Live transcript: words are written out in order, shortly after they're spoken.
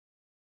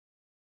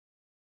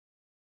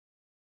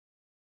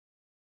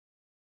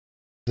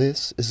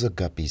This is a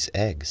guppy's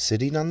egg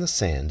sitting on the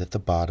sand at the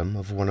bottom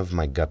of one of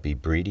my guppy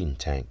breeding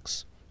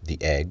tanks.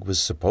 The egg was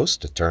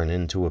supposed to turn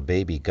into a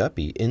baby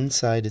guppy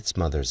inside its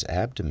mother's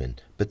abdomen,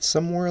 but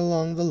somewhere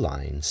along the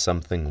line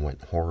something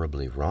went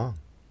horribly wrong.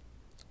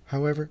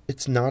 However,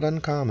 it's not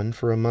uncommon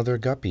for a mother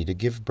guppy to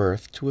give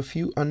birth to a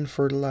few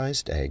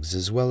unfertilized eggs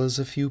as well as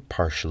a few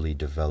partially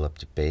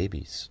developed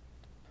babies.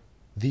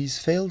 These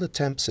failed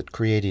attempts at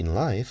creating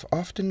life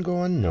often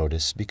go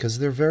unnoticed because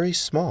they're very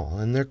small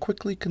and they're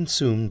quickly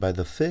consumed by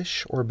the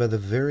fish or by the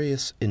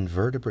various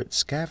invertebrate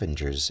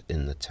scavengers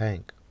in the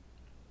tank.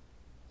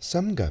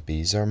 Some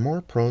guppies are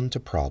more prone to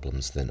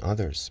problems than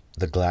others.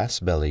 The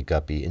glass-belly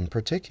guppy in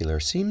particular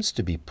seems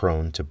to be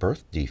prone to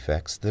birth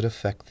defects that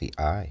affect the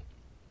eye.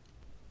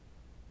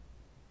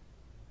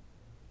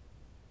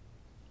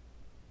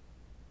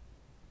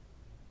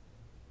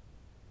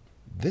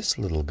 This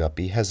little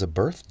guppy has a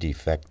birth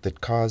defect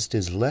that caused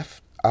his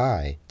left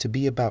eye to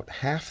be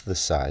about half the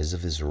size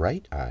of his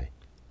right eye.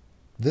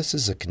 This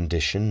is a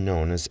condition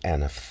known as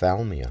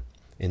anophthalmia.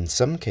 In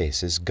some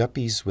cases,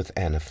 guppies with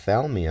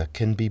anophthalmia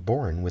can be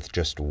born with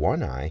just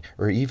one eye,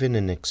 or even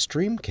in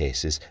extreme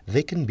cases,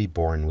 they can be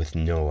born with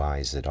no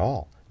eyes at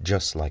all,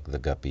 just like the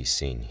guppy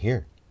seen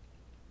here.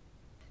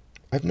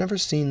 I've never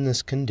seen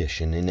this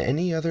condition in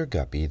any other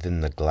guppy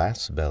than the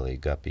glass-belly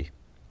guppy.